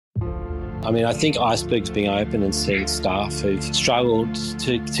I mean, I think Iceberg's being open and seeing staff who've struggled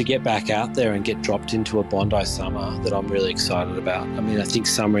to get back out there and get dropped into a Bondi summer that I'm really excited about. I mean, I think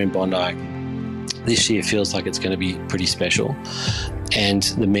summer in Bondi this year feels like it's going to be pretty special. And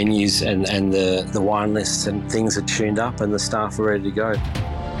the menus and the wine lists and things are tuned up and the staff are ready to go.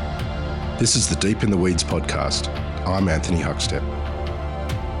 This is the Deep in the Weeds podcast. I'm Anthony Huckstep.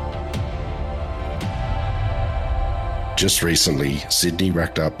 Just recently, Sydney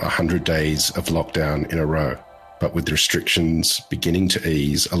racked up 100 days of lockdown in a row, but with restrictions beginning to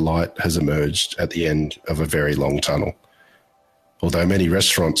ease, a light has emerged at the end of a very long tunnel. Although many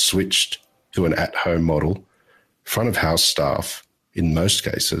restaurants switched to an at-home model, front of house staff, in most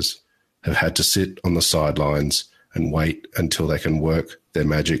cases, have had to sit on the sidelines and wait until they can work their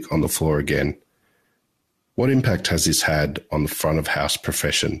magic on the floor again. What impact has this had on the front of house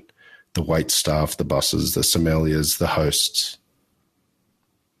profession? The wait staff, the buses, the sommeliers, the hosts.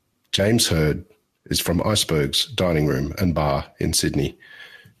 James Hurd is from Iceberg's Dining Room and Bar in Sydney.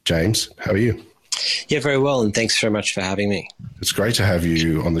 James, how are you? Yeah, very well, and thanks very much for having me. It's great to have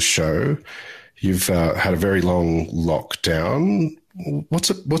you on the show. You've had a very long lockdown. What's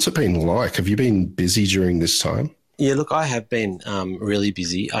it been like? Have you been busy during this time? Yeah, look, I have been really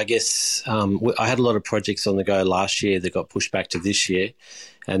busy. I guess I had a lot of projects on the go last year that got pushed back to this year,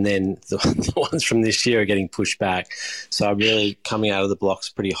 and then the ones from this year are getting pushed back. So I'm really coming out of the blocks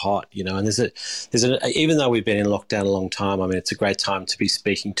pretty hot, you know. And even though we've been in lockdown a long time, I mean, it's a great time to be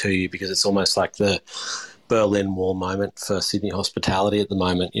speaking to you because it's almost like the Berlin Wall moment for Sydney hospitality at the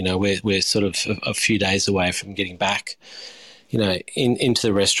moment. You know, we're sort of a few days away from getting back, you know, into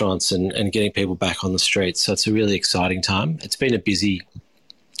the restaurants and getting people back on the streets. So it's a really exciting time. It's been a busy,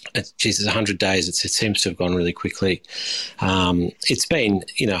 it's 100 days. It seems to have gone really quickly. It's been,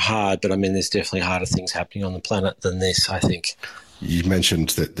 you know, hard, but I mean, there's definitely harder things happening on the planet than this, I think. You mentioned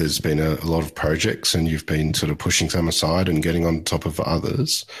that there's been a lot of projects and you've been sort of pushing some aside and getting on top of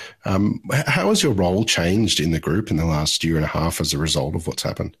others. How has your role changed in the group in the last year and a half as a result of what's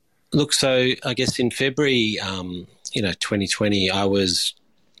happened? Look, so I guess in February, 2020, I was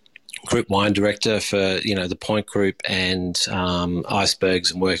group wine director for, you know, the Point Group and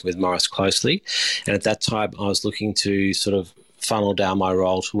Icebergs and working with Morris closely. And at that time, I was looking to sort of funnel down my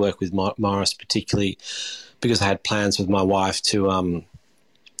role to work with Morris, particularly because I had plans with my wife to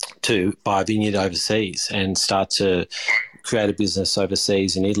buy a vineyard overseas and start to create a business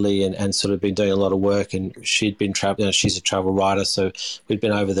overseas in Italy and sort of been doing a lot of work. And she'd been traveling, you know, she's a travel writer, so we'd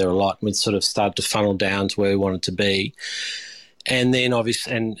been over there a lot. And we'd sort of started to funnel down to where we wanted to be. And then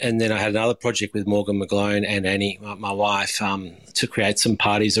obviously, and then I had another project with Morgan McGlone and Annie, my wife, to create some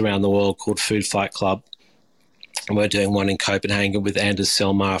parties around the world called Food Fight Club. And we're doing one in Copenhagen with Anders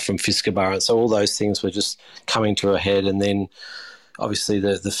Selmar from Fiskerbar. And so all those things were just coming to a head. And then obviously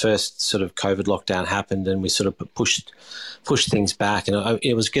the first sort of COVID lockdown happened and we sort of pushed things back. And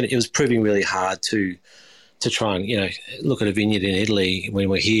it was proving really hard to try and, you know, look at a vineyard in Italy when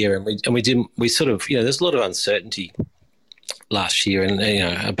we're here. We sort of, you know, there's a lot of uncertainty last year and, you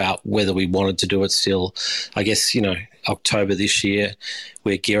know, about whether we wanted to do it still. I guess, you know, October this year,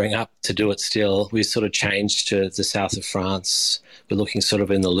 we're gearing up to do it still. We sort of changed to the south of France. We're looking sort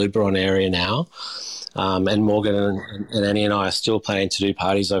of in the Luberon area now. And Morgan and Annie and I are still planning to do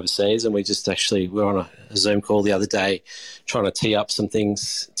parties overseas. And we're on a Zoom call the other day trying to tee up some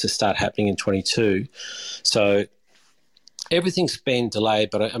things to start happening in 22. So everything's been delayed,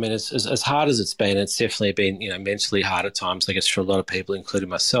 but I mean, as hard as it's definitely been, you know, mentally hard at times, I guess, for a lot of people, including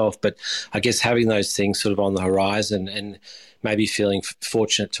myself. But I guess having those things sort of on the horizon and maybe feeling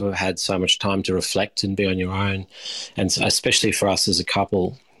fortunate to have had so much time to reflect and be on your own, and especially for us as a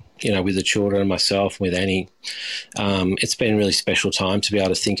couple, you know, with the children and myself, with Annie, it's been a really special time to be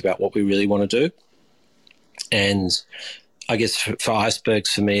able to think about what we really want to do. And I guess for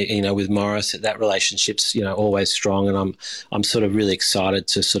Icebergs, for me, you know, with Morris, that relationship's, you know, always strong, and I'm sort of really excited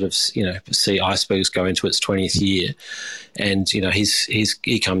to sort of, you know, see Icebergs go into its 20th year, and you know,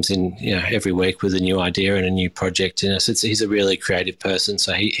 he comes in, you know, every week with a new idea and a new project, and he's a really creative person,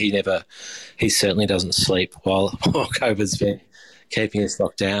 so he certainly doesn't sleep while COVID's been keeping us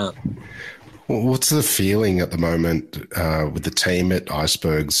locked down. What's the feeling at the moment with the team at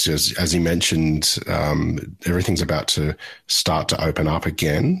Icebergs? As you mentioned, everything's about to start to open up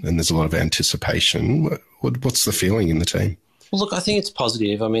again, and there's a lot of anticipation. What's the feeling in the team? Well, look, I think it's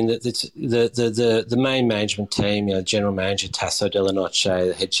positive. I mean, the main management team, you know, General Manager Tasso Della Noce,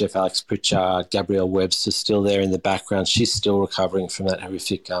 the head chef Alex Pritchard, Gabrielle Webster's still there in the background. She's still recovering from that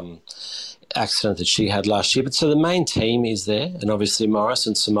horrific accident that she had last year. But so the main team is there, and obviously Morris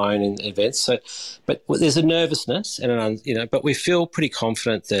and Simone in events. So, but there's a nervousness, and but we feel pretty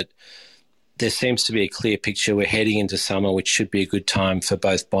confident that there seems to be a clear picture. We're heading into summer, which should be a good time for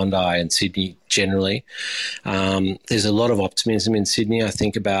both Bondi and Sydney generally. There's a lot of optimism in Sydney. I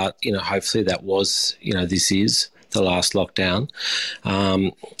think about, hopefully that was, this is the last lockdown.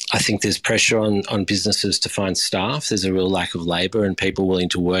 I think there's pressure on businesses to find staff. There's a real lack of labour and people willing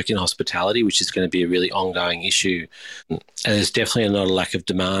to work in hospitality, which is going to be a really ongoing issue. And there's definitely not a lack of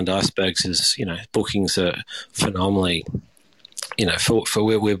demand. Icebergs is, bookings are phenomenally,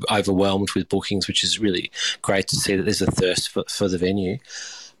 we're overwhelmed with bookings, which is really great to see that there's a thirst for the venue.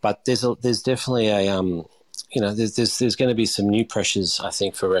 But there's definitely there's going to be some new pressures, I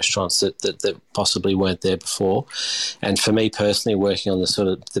think, for restaurants that possibly weren't there before. And for me personally, working on the sort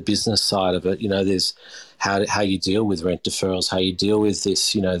of the business side of it, there's how you deal with rent deferrals, how you deal with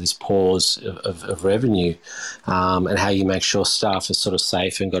this, this pause of revenue, and how you make sure staff are sort of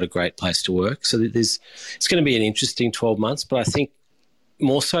safe and got a great place to work. So it's going to be an interesting 12 months, but I think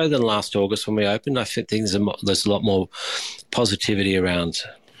more so than last August when we opened, I think there's a lot more positivity around.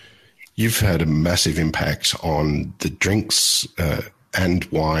 You've had a massive impact on the drinks and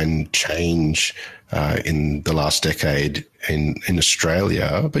wine change in the last decade in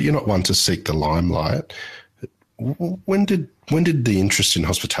Australia, but you're not one to seek the limelight. When did the interest in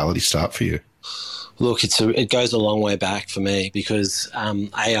hospitality start for you? Look, it goes a long way back for me because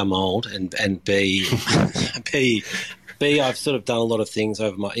A, I'm old, and B, I've sort of done a lot of things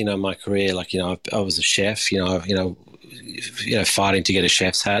over my career. Like I was a chef. Fighting to get a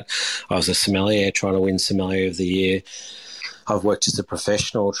chef's hat. I was a sommelier trying to win Sommelier of the Year. I've worked as a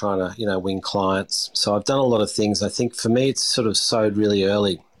professional trying to, win clients. So I've done a lot of things. I think for me, it's sort of sowed really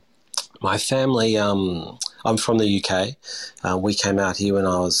early. My family, I'm from the UK. We came out here when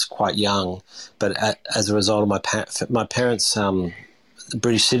I was quite young, but as a result of my parents,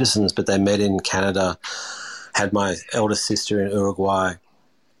 British citizens, but they met in Canada, had my eldest sister in Uruguay,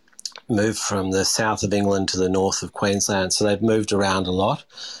 moved from the south of England to the north of Queensland. So they've moved around a lot.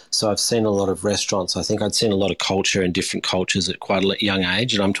 So I've seen a lot of restaurants. I think I'd seen a lot of culture and different cultures at quite a young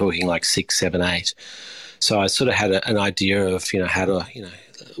age, and I'm talking like 6, 7, 8. So I sort of had an idea of, how to,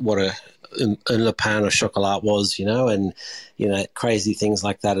 what a Le Pain or Chocolat was, and, crazy things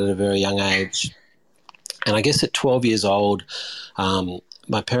like that at a very young age. And I guess at 12 years old,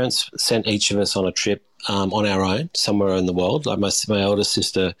 my parents sent each of us on a trip on our own somewhere in the world. Like my eldest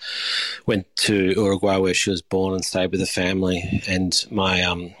sister went to Uruguay where she was born and stayed with the family, and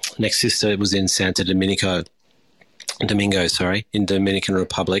my next sister was in Domingo, in Dominican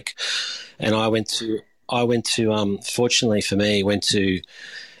Republic, and I went to fortunately for me, went to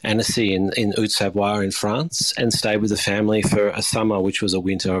Annecy in Haute-Savoie in France and stayed with the family for a summer, which was a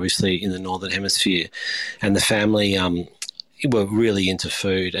winter, obviously, in the Northern Hemisphere. And the family were really into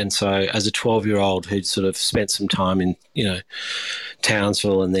food. And so as a 12-year-old who'd sort of spent some time in,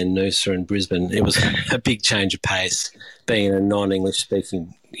 Townsville and then Noosa and Brisbane, it was a big change of pace being in a non-English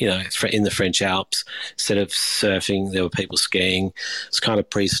speaking, in the French Alps. Instead of surfing, there were people skiing. It's kind of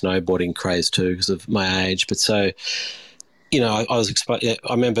pre-snowboarding craze too because of my age. But so, I was exposed. I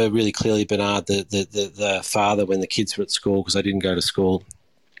remember really clearly Bernard, the father, when the kids were at school, because I didn't go to school,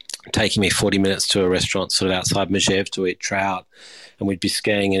 taking me 40 minutes to a restaurant sort of outside Megève to eat trout, and we'd be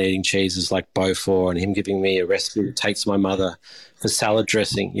skiing and eating cheeses like Beaufort, and him giving me a recipe to take to my mother for salad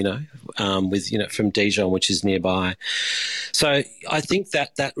dressing, with, from Dijon, which is nearby. So I think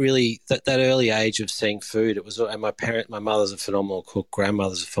that early age of seeing food, it was, and my mother's a phenomenal cook,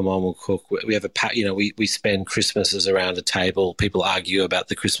 grandmother's a phenomenal cook. We have we spend Christmases around a table. People argue about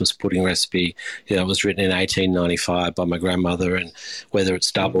the Christmas pudding recipe. It was written in 1895 by my grandmother and whether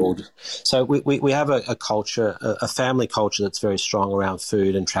it's doubled. So we have a culture, a family culture that's very strong around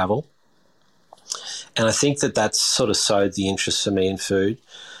food and travel. And I think that's sort of sowed the interest for me in food.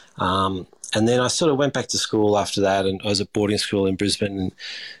 And then I sort of went back to school after that, and I was at boarding school in Brisbane,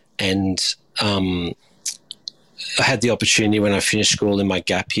 and I had the opportunity when I finished school in my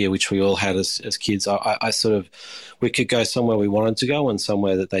gap year, which we all had as kids. We could go somewhere we wanted to go and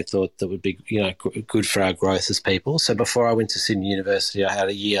somewhere that they thought that would be, good for our growth as people. So before I went to Sydney University, I had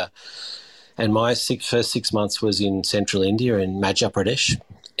a year, and my first 6 months was in central India in Madhya Pradesh,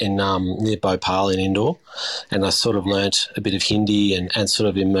 in near Bhopal in Indore, and I sort of learnt a bit of Hindi and sort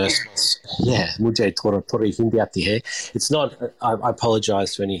of immersed. Yeah, mujhe thoda Hindi aati hai. It's not. I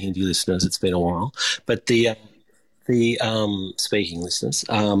apologise to any Hindi listeners. It's been a while, but the speaking listeners.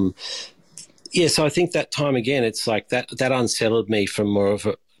 So I think that time again, it's like that unsettled me from more of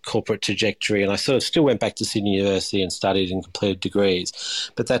a corporate trajectory, and I sort of still went back to Sydney University and studied and completed degrees.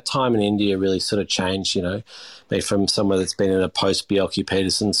 But that time in India really sort of changed, me from somewhere that's been in a post-BLQ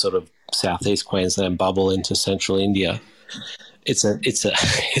Peterson sort of southeast Queensland bubble into central India. it's a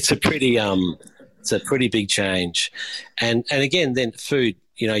pretty it's a pretty big change, and again then food.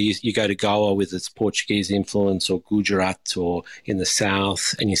 You know, you go to Goa with its Portuguese influence, or Gujarat, or in the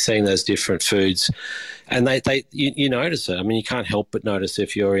south, and you're seeing those different foods, and you notice it. I mean, you can't help but notice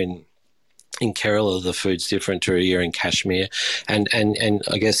if you're in Kerala, the food's different to you're in Kashmir, and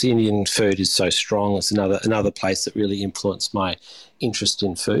I guess Indian food is so strong. It's another place that really influenced my interest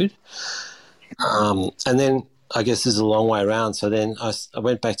in food. And then I guess there's a long way around. So then I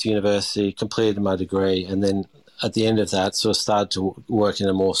went back to university, completed my degree, and then at the end of that, sort of started to work in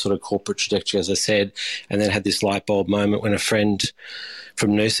a more sort of corporate trajectory, as I said, and then had this light bulb moment when a friend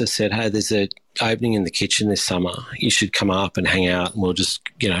from Noosa said, "Hey, there's a opening in the kitchen this summer. You should come up and hang out, and we'll just,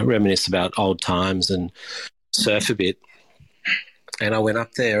 reminisce about old times and surf a bit." And I went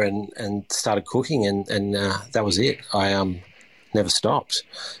up there and started cooking, and that was it. I never stopped,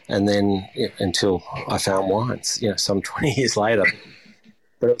 and then until I found wines, some 20 years later.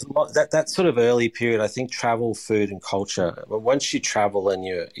 But it was a lot, that sort of early period, I think travel, food and culture. But once you travel and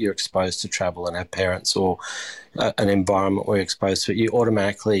you're exposed to travel and have parents or an environment where you're exposed to it, you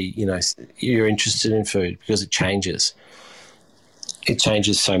automatically, you're interested in food because it changes. It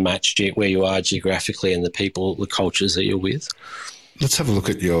changes so much where you are geographically and the people, the cultures that you're with. Let's have a look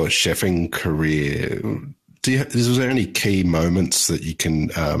at your chefing career. Was there any key moments that you can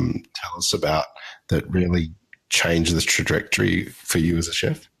tell us about that really change the trajectory for you as a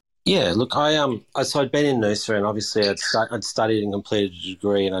chef? Yeah, look, so I'd been in Noosa, and obviously I'd studied and completed a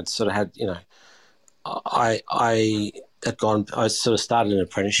degree, and I'd sort of had, I sort of started an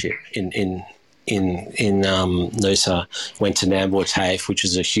apprenticeship in Noosa, went to Nambour TAFE, which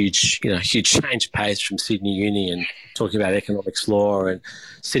is a huge change of pace from Sydney Uni, and talking about economics law and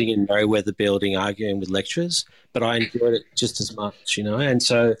sitting in Merewether building, arguing with lecturers, but I enjoyed it just as much, and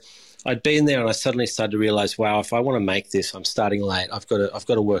so I'd been there and I suddenly started to realise, wow, if I want to make this, I'm starting late. I've got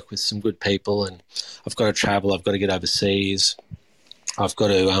to work with some good people, and I've got to travel. I've got to get overseas. I've got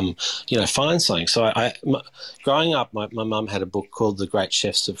to, find something. So growing up, my mum had a book called The Great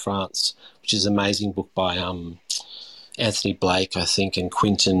Chefs of France, which is an amazing book by Anthony Blake, I think, and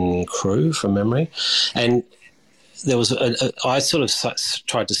Quentin Crew from memory. And there was I sort of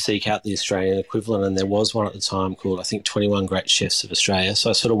tried to seek out the Australian equivalent, and there was one at the time called, I think, 21 Great Chefs of Australia. So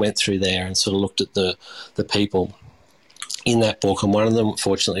I sort of went through there and sort of looked at the people in that book, and one of them,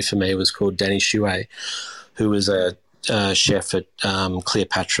 fortunately for me, was called Danny Chouet, who was a chef at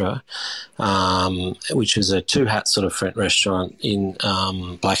Cleopatra, which was a two-hat sort of French restaurant in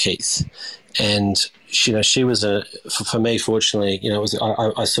Blackheath. And she was for me, fortunately,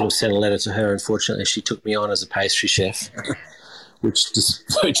 I sort of sent a letter to her, and fortunately she took me on as a pastry chef, which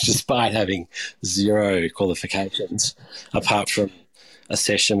despite having zero qualifications, apart from a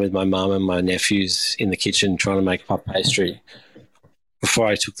session with my mum and my nephews in the kitchen trying to make puff pastry before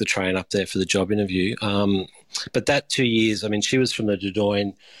I took the train up there for the job interview. But that 2 years, I mean, she was from the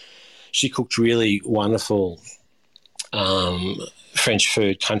Dordogne. She cooked really wonderful French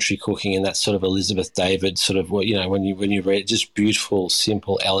food, country cooking, and that sort of Elizabeth David sort of, when you read, just beautiful,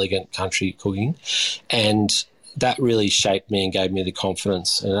 simple, elegant country cooking. And that really shaped me and gave me the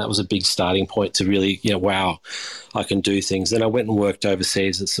confidence. And that was a big starting point to really, wow, I can do things. Then I went and worked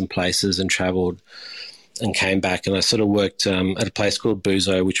overseas at some places and travelled and came back, and I sort of worked at a place called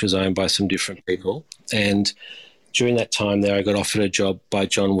Buzo, which was owned by some different people. And during that time there, I got offered a job by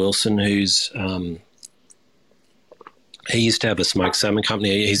John Wilson, who's he used to have a smoked salmon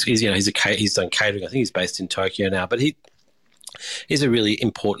company. He's done catering. I think he's based in Tokyo now, but he's a really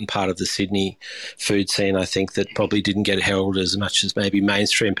important part of the Sydney food scene, I think, that probably didn't get heralded as much as maybe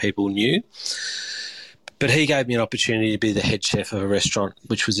mainstream people knew. But he gave me an opportunity to be the head chef of a restaurant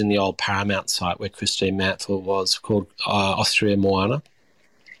which was in the old Paramount site where Christine Mansfield was, called Osteria Moana.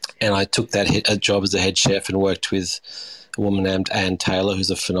 And I took that job as the head chef and worked with a woman named Anne Taylor,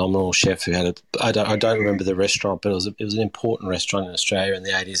 who's a phenomenal chef who had I don't remember the restaurant, but it was an important restaurant in Australia in the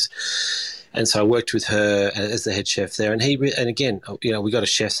 80s. And so I worked with her as the head chef there. And again, we got a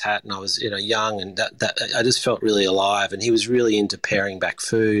chef's hat, and I was, young, and that I just felt really alive. And he was really into paring back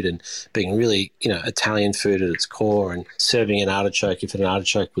food and being really, Italian food at its core, and serving an artichoke if an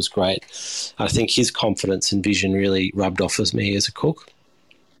artichoke was great. I think his confidence and vision really rubbed off as me as a cook.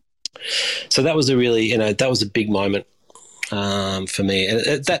 So that was that was a big moment for me. And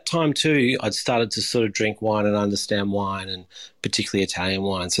at that time too, I'd started to sort of drink wine and understand wine, and particularly Italian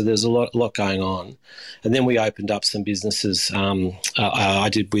wine. So there's a lot going on. And then we opened up some businesses. I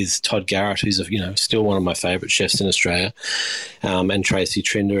did with Todd Garrett, who's still one of my favourite chefs in Australia, and Tracy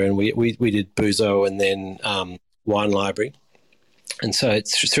Trinder. And we did Buzo and then Wine Library. And so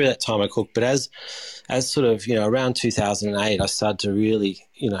it's through that time I cooked. But as sort of, around 2008, I started to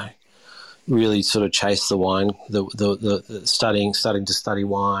really sort of chase the wine, the starting to study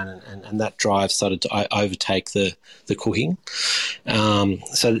wine, and that drive started to overtake the cooking. I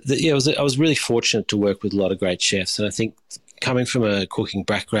was really fortunate to work with a lot of great chefs, and I think coming from a cooking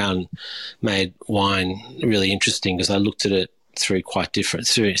background made wine really interesting because I looked at it through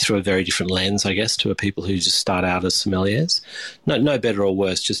a very different lens, I guess, to a people who just start out as sommeliers. No better or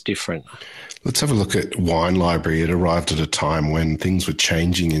worse, just different. Let's have a look at Wine Library. It arrived at a time when things were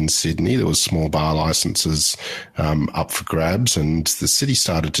changing in Sydney. There was small bar licenses up for grabs, and the city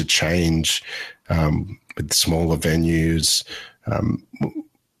started to change with smaller venues.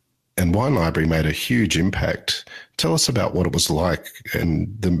 And Wine Library made a huge impact. Tell us about what it was like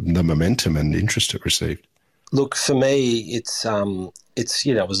and the momentum and interest it received. Look, for me, it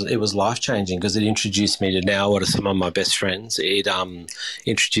was life-changing because it introduced me to now what are some of my best friends. It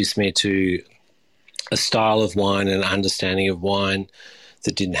introduced me to a style of wine and an understanding of wine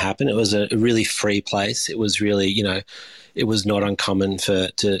that didn't happen. It was a really free place. It was really, it was not uncommon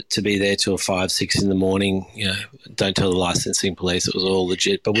to be there till 5, 6 in the morning. Don't tell the licensing police, it was all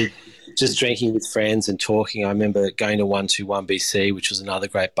legit. But we just drinking with friends and talking. I remember going to 121 BC, which was another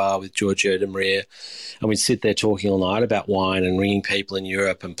great bar with Giorgio de Maria, and we'd sit there talking all night about wine and ringing people in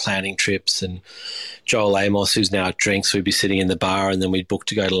Europe and planning trips. And Joel Amos, who's now at Drinks, we'd be sitting in the bar, and then we'd book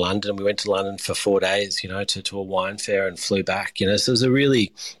to go to London. We went to London for 4 days, to a wine fair and flew back. So it was a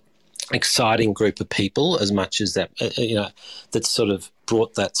really exciting group of people, as much as that, that sort of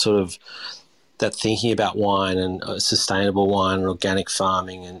brought that thinking about wine and sustainable wine and organic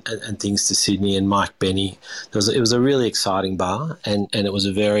farming and things to Sydney. And Mike Benny, it was a really exciting bar, and it was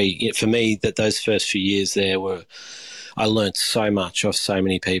for me, that those first few years there I learnt so much off so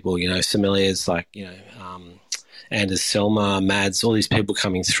many people, sommeliers like, Anders Selma, Mads, all these people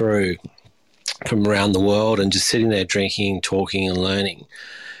coming through from around the world and just sitting there drinking, talking and learning.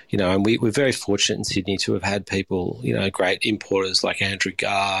 And we're very fortunate in Sydney to have had people, great importers like Andrew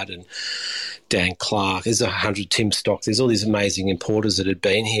Gard and Dan Clark. There's 100 Tim Stock. There's all these amazing importers that had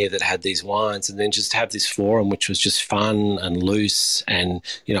been here that had these wines, and then just have this forum which was just fun and loose, and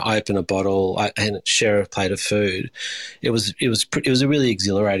open a bottle and share a plate of food. It was a really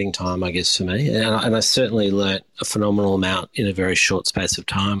exhilarating time, I guess, for me, and I certainly learnt a phenomenal amount in a very short space of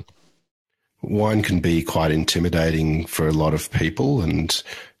time. Wine can be quite intimidating for a lot of people, and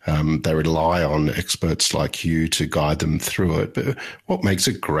they rely on experts like you to guide them through it. But what makes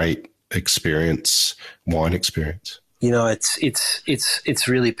a great wine experience? It's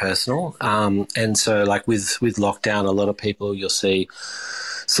really personal. And so like with lockdown, a lot of people you'll see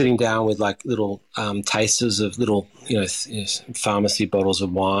sitting down with like little tasters of little, pharmacy bottles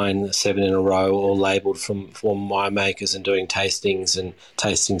of wine, 7 in a row, all labelled from winemakers, and doing tastings and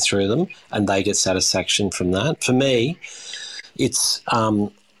tasting through them, and they get satisfaction from that. For me, it's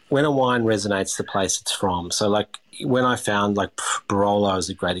when a wine resonates the place it's from. So like when I found like Barolo is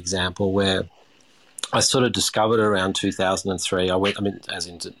a great example where I sort of discovered around 2003.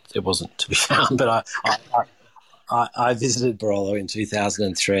 It wasn't to be found, but I visited Barolo in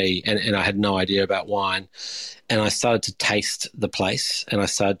 2003 and I had no idea about wine, and I started to taste the place, and I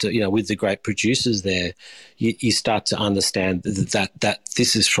started to, with the great producers there, you start to understand that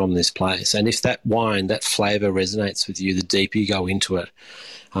this is from this place. And if that wine, that flavour resonates with you, the deeper you go into it,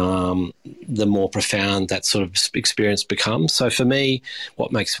 the more profound that sort of experience becomes. So for me,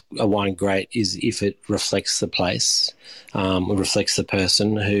 what makes a wine great is if it reflects the place, reflects the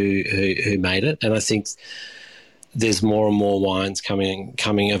person who made it. And I think there's more and more wines coming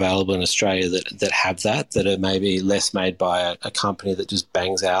available in Australia that have that are maybe less made by a company that just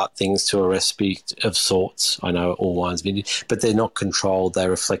bangs out things to a recipe of sorts. I know all wines, but they're not controlled. They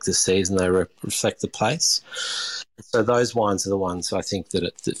reflect the season. They reflect the place. So those wines are the ones I think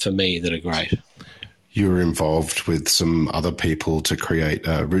that for me that are great. You were involved with some other people to create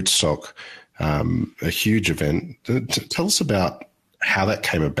Rootstock, a huge event. Tell us about how that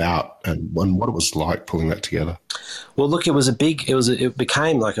came about and what it was like pulling that together. Well, look, it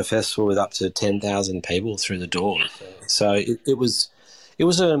became like a festival with up to 10,000 people through the door. So it was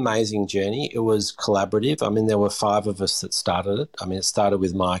an amazing journey. It was collaborative. I mean, there were 5 of us that started it. I mean, it started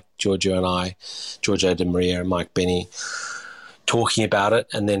with Mike, Giorgio and I, Giorgio de Maria and Mike Benny, talking about it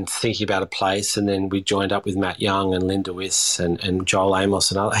and then thinking about a place, and then we joined up with Matt Young and Linda Wiss and Joel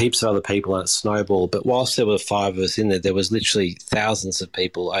Amos and heaps of other people, and it snowballed. But whilst there were 5 of us in there was literally thousands of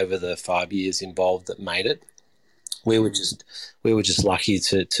people over the 5 years involved that made it. we were just lucky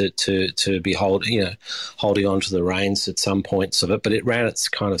to be holding on to the reins at some points of it, but it ran its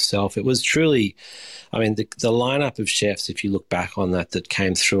kind of self. It was truly, I mean, the lineup of chefs, if you look back on that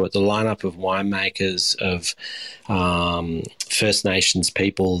came through it, the lineup of winemakers, of First Nations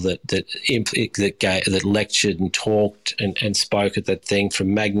people that lectured and talked and spoke at that thing,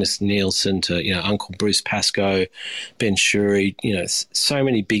 from Magnus Nielsen to Uncle Bruce Pascoe, Ben Shuri, so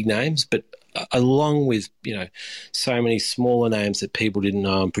many big names, but along with so many smaller names that people didn't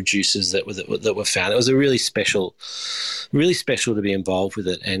know, and producers that were found. It was a really special to be involved with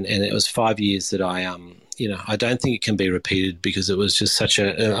it, and it was 5 years that I don't think it can be repeated, because it was just such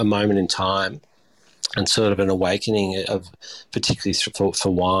a moment in time and sort of an awakening of, particularly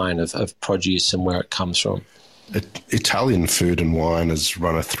for wine, of produce and where it comes from. Italian food and wine has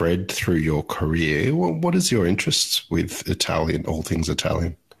run a thread through your career. What is your interest with Italian, all things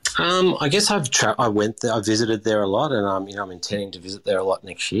Italian? I guess I went there. I visited there a lot, and I'm intending to visit there a lot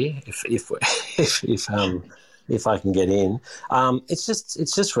next year if I can get in. It's just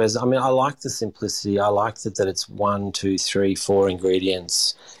I mean, I like the simplicity. I like that it's 1, 2, 3, 4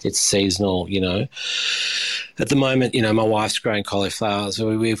 ingredients. It's seasonal, At the moment, my wife's growing cauliflower,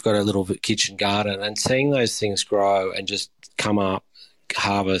 so we've got a little kitchen garden, and seeing those things grow and just come up,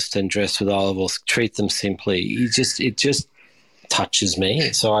 harvest and dress with olive oil, treat them simply. It just touches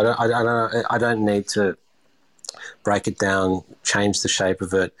me. So I don't need to break it down, change the shape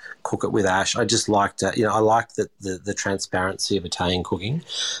of it, cook it with ash. I just like to, I like that the transparency of Italian cooking,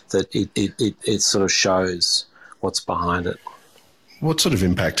 that it sort of shows what's behind it. What sort of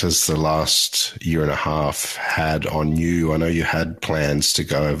impact has the last year and a half had on you? I know you had plans to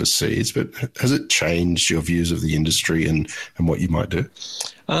go overseas, but has it changed your views of the industry and what you might do?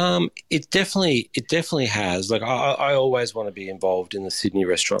 It definitely has. Like, I always want to be involved in the Sydney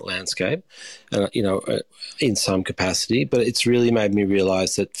restaurant landscape, in some capacity. But it's really made me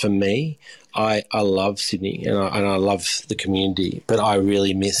realise that for me, I love Sydney and I love the community, but I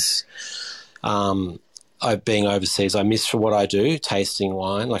really miss being overseas. I miss for what I do, tasting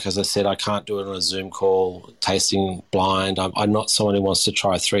wine. Like, as I said, I can't do it on a Zoom call, tasting blind. I'm not someone who wants to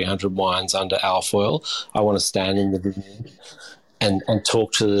try 300 wines under alfoil. I want to stand in the vineyard and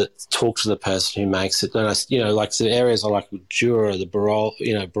talk to the person who makes it. And like the areas I like, Jura, the Barolo,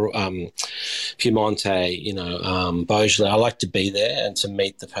 Piemonte, Beaujolais. I like to be there and to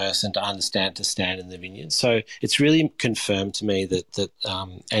meet the person, to understand, to stand in the vineyard. So it's really confirmed to me that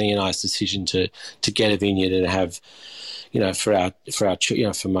Annie and I's decision to get a vineyard and have, for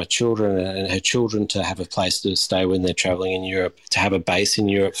my children and her children to have a place to stay when they're travelling in Europe, to have a base in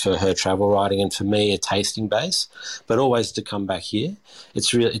Europe for her travel writing, and for me a tasting base, but always to come back here.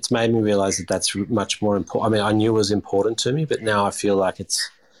 It's made me realise that that's much more important. I mean, I knew it was important to me, but now I feel like it's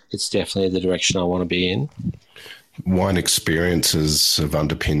definitely the direction I want to be in. Wine experiences have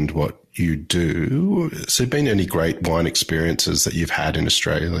underpinned what you do. Has there been any great wine experiences that you've had in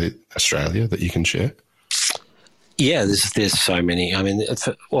Australia that you can share? Yeah, there's so many. I mean,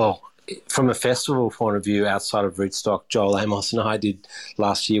 from a festival point of view, outside of Rootstock, Joel Amos and I did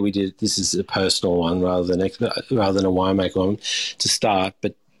last year. This is a personal one rather than a winemaker one to start,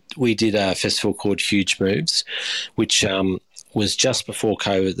 but we did a festival called Huge Moves, which was just before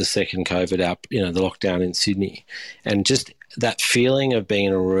COVID, the second COVID up, the lockdown in Sydney, and just that feeling of being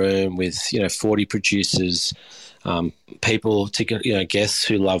in a room with 40 producers, people, guests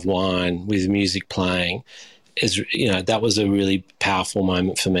who love wine, with music playing. That was a really powerful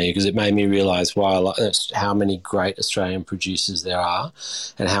moment for me, because it made me realise how many great Australian producers there are,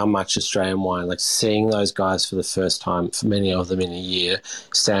 and how much Australian wine, like seeing those guys for the first time, for many of them in a year,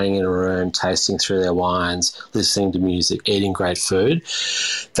 standing in a room, tasting through their wines, listening to music, eating great food,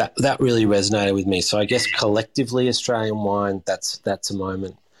 that really resonated with me. So I guess collectively Australian wine, that's a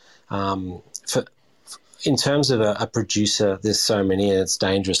moment. In terms of a producer, there's so many, and it's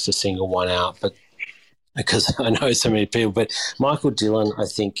dangerous to single one out, but because I know so many people. But Michael Dillon, I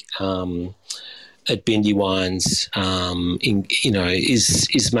think, at Bindi Wines,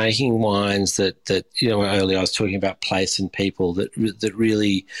 is making wines that earlier I was talking about place and people that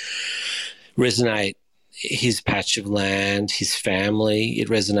really resonate. His patch of land, his family, it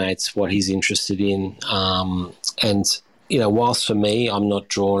resonates what he's interested in, and. Whilst for me, I'm not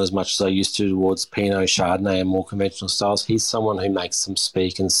drawn as much as I used to towards Pinot, Chardonnay and more conventional styles, he's someone who makes them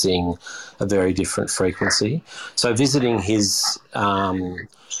speak and sing a very different frequency. So visiting his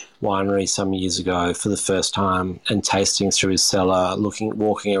winery some years ago for the first time and tasting through his cellar,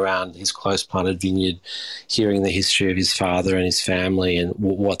 walking around his close planted vineyard, hearing the history of his father and his family and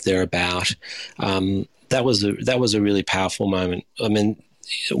what they're about, that was a really powerful moment. I mean,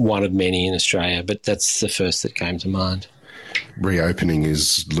 one of many in Australia, but that's the first that came to mind. Reopening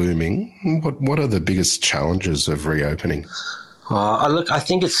is looming. What are the biggest challenges of reopening? I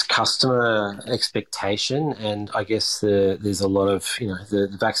think it's customer expectation, and I guess there's a lot of the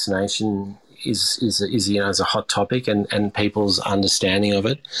vaccination is a hot topic, and people's understanding of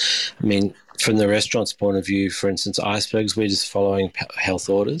it. I mean, from the restaurant's point of view, for instance, Icebergs, we're just following health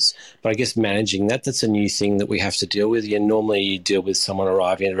orders. But I guess managing that's a new thing that we have to deal with. Normally you deal with someone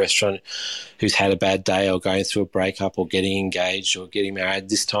arriving at a restaurant who's had a bad day or going through a breakup or getting engaged or getting married.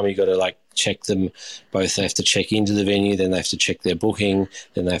 This time you've got to check them both. They have to check into the venue, then they have to check their booking,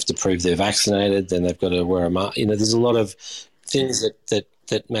 then they have to prove they're vaccinated, then they've got to wear a mask. There's a lot of things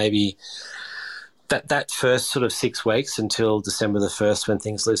that maybe that first sort of 6 weeks until December the 1st when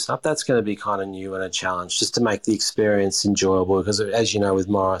things loosen up, that's going to be kind of new and a challenge just to make the experience enjoyable, because as you know with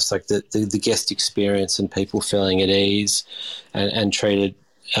Morris, the guest experience and people feeling at ease and treated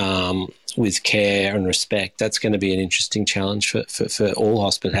with care and respect, that's going to be an interesting challenge for all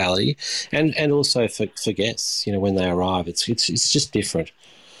hospitality and also for guests, when they arrive. It's just different.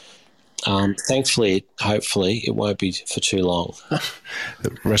 Thankfully, hopefully, it won't be for too long.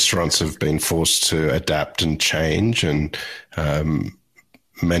 Restaurants have been forced to adapt and change, and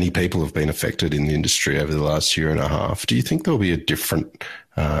many people have been affected in the industry over the last year and a half. Do you think there'll be a different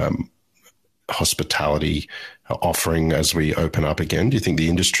hospitality offering as we open up again? Do you think the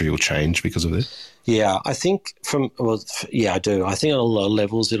industry will change because of this? Yeah, I think I do. I think on a lot of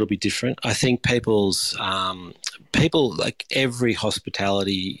levels it'll be different. I think people like every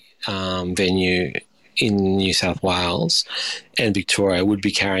hospitality venue in New South Wales and Victoria would be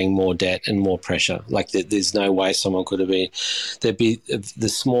carrying more debt and more pressure. There's no way someone could have been. There'd be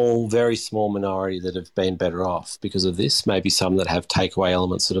the very small minority that have been better off because of this. Maybe some that have takeaway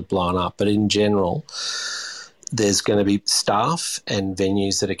elements that have blown up. But in general, there's going to be staff and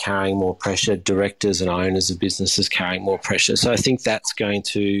venues that are carrying more pressure, directors and owners of businesses carrying more pressure. So I think that's going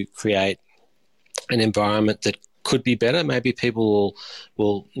to create an environment that could be better. Maybe people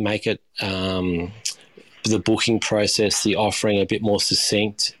will make it the booking process, the offering a bit more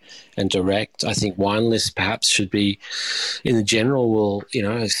succinct and direct. I think wine lists perhaps should be, in the general,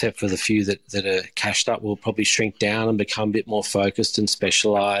 except for the few that are cashed up, will probably shrink down and become a bit more focused and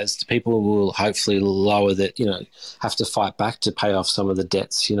specialised. People will hopefully lower that, have to fight back to pay off some of the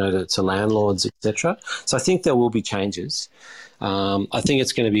debts, to landlords, etc. So I think there will be changes. I think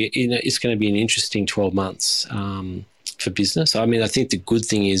it's going to be an interesting 12 months for business. I mean, I think the good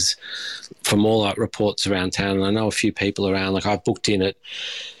thing is, from all reports around town, and I know a few people around, I've booked in at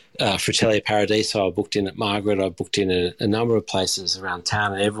Fratelli Paradiso, I've booked in at Margaret, I've booked in at a number of places around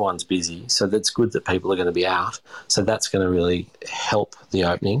town, and everyone's busy. So that's good that people are going to be out. So that's going to really help the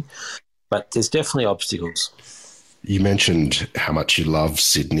opening. But there's definitely obstacles. You mentioned how much you love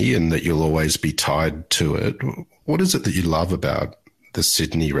Sydney and that you'll always be tied to it. What is it that you love about the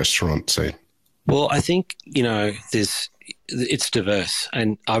Sydney restaurant scene? Well, I think, it's diverse,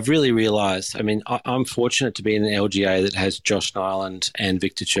 and I've really realised, I'm fortunate to be in an LGA that has Josh Nyland and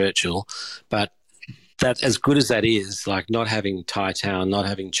Victor Churchill, but that, as good as that is, not having Thai Town, not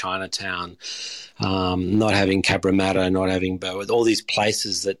having Chinatown, not having Cabramatta, not having Bow, all these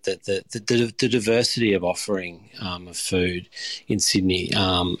places the diversity of offering of food in Sydney,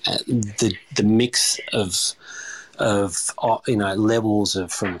 the mix of levels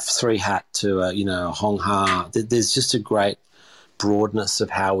of from three hat to a Hong Ha. There's just a great broadness of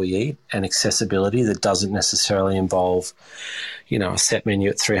how we eat and accessibility that doesn't necessarily involve a set menu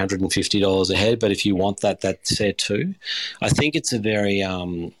at $350 a head, but if you want that's there too. I think it's a very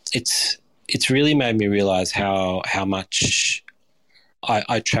it's really made me realise how much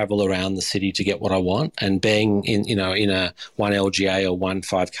I travel around the city to get what I want, and being in a one LGA or one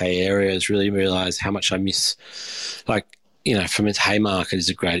 5K area has really realised how much I miss. From its Haymarket is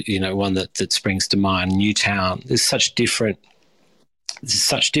a great one that springs to mind. Newtown, there's such different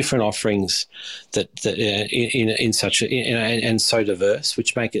offerings that in such and so diverse,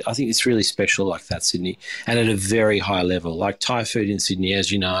 which make it. I think it's really special like that, Sydney, and at a very high level. Like Thai food in Sydney,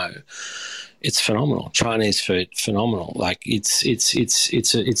 as you know, it's phenomenal. Chinese food, phenomenal. It's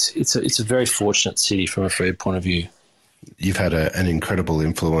a very fortunate city from a food point of view. You've had an incredible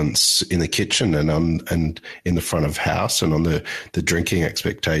influence in the kitchen and in the front of house and on the drinking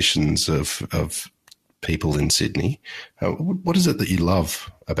expectations of people in Sydney. What is it that you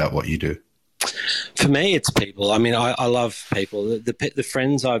love about what you do? For me, it's people. I love people. The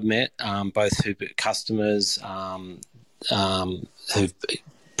friends I've met, both who customers who've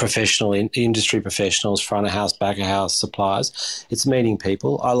industry professionals, front of house, back of house, suppliers. It's meeting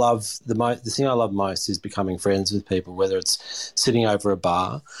people. The thing I love most is becoming friends with people, whether it's sitting over a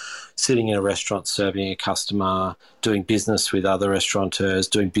bar, sitting in a restaurant serving a customer, doing business with other restaurateurs,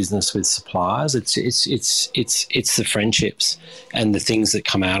 doing business with suppliers. It's the friendships and the things that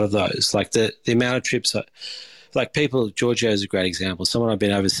come out of those. Like the amount of trips like people, Giorgio is a great example. Someone I've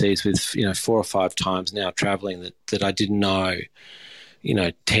been overseas with, 4 or 5 times now traveling that I didn't know,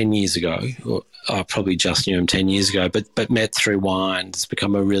 10 years ago, or I probably just knew him 10 years ago, but met through wine. It's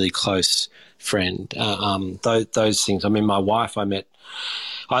become a really close friend. Those things. I mean, my wife, I met,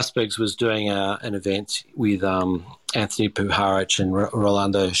 Icebergs was doing an event with Anthony Puharich and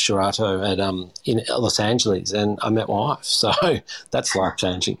Rolando Shirato in Los Angeles, and I met my wife. So that's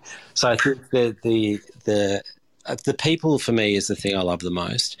life-changing. So I think the people for me is the thing I love the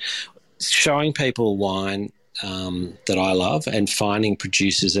most. Showing people wine that I love and finding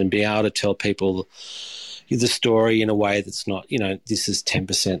producers and being able to tell people the story in a way that's not, this is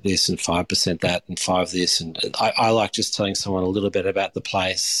 10% this and 5% that and 5 this. And I like just telling someone a little bit about the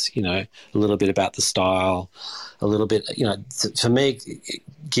place, a little bit about the style, a little bit, for me,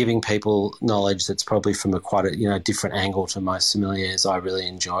 giving people knowledge that's probably from quite a different angle to most sommeliers I really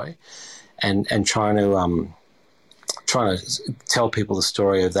enjoy, and trying to tell people the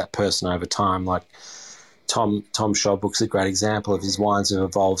story of that person over time. Like Tom Schaubrook's a great example of his wines have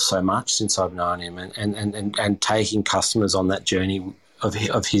evolved so much since I've known him, and taking customers on that journey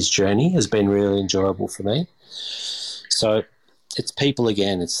of his journey has been really enjoyable for me. So it's people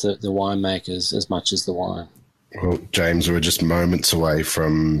again, it's the winemakers as much as the wine. Well, James, we're just moments away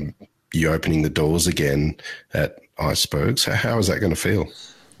from you opening the doors again at Icebergs. How is that going to feel?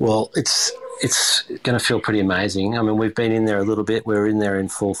 Well, it's going to feel pretty amazing. I mean, we've been in there a little bit. We're in there in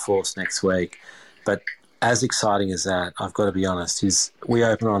full force next week. But as exciting as that, I've got to be honest, is we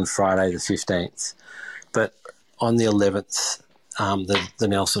open on Friday the 15th. But on the 11th, the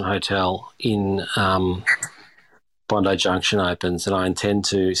Nelson Hotel in Bondi Junction opens, and I intend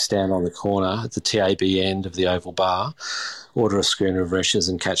to stand on the corner at the TAB end of the Oval Bar, order a schooner of Resh's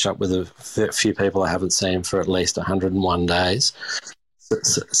and catch up with a few people I haven't seen for at least 101 days.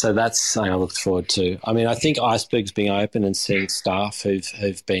 So that's something I look forward to. I mean, I think Icebergs being open and seeing staff who've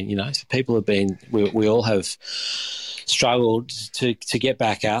been, people have been, we all have struggled to get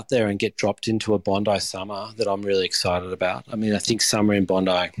back out there and get dropped into a Bondi summer that I'm really excited about. I mean, I think summer in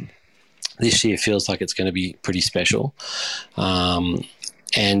Bondi this year feels like it's going to be pretty special. And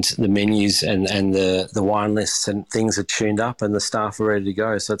the menus and the wine lists and things are tuned up and the staff are ready to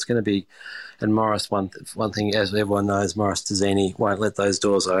go. So it's going to be, and Morris, one thing, as everyone knows, Morris Tazzini won't let those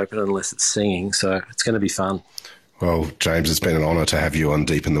doors open unless it's singing. So it's going to be fun. Well, James, it's been an honour to have you on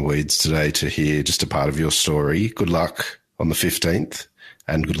Deep in the Weeds today to hear just a part of your story. Good luck on the 15th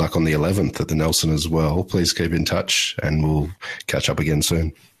and good luck on the 11th at the Nelson as well. Please keep in touch and we'll catch up again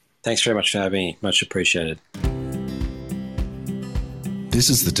soon. Thanks very much for having me. Much appreciated. This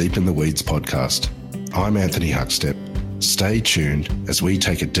is the Deep in the Weeds podcast. I'm Anthony Huckstep. Stay tuned as we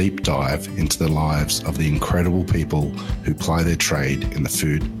take a deep dive into the lives of the incredible people who ply their trade in the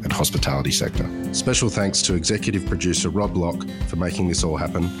food and hospitality sector. Special thanks to executive producer Rob Locke for making this all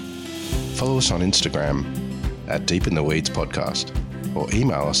happen. Follow us on Instagram at Deep in the Weeds Podcast or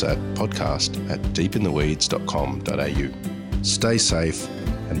email us at podcast@deepintheweeds.com.au. Stay safe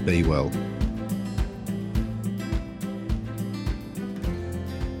and be well.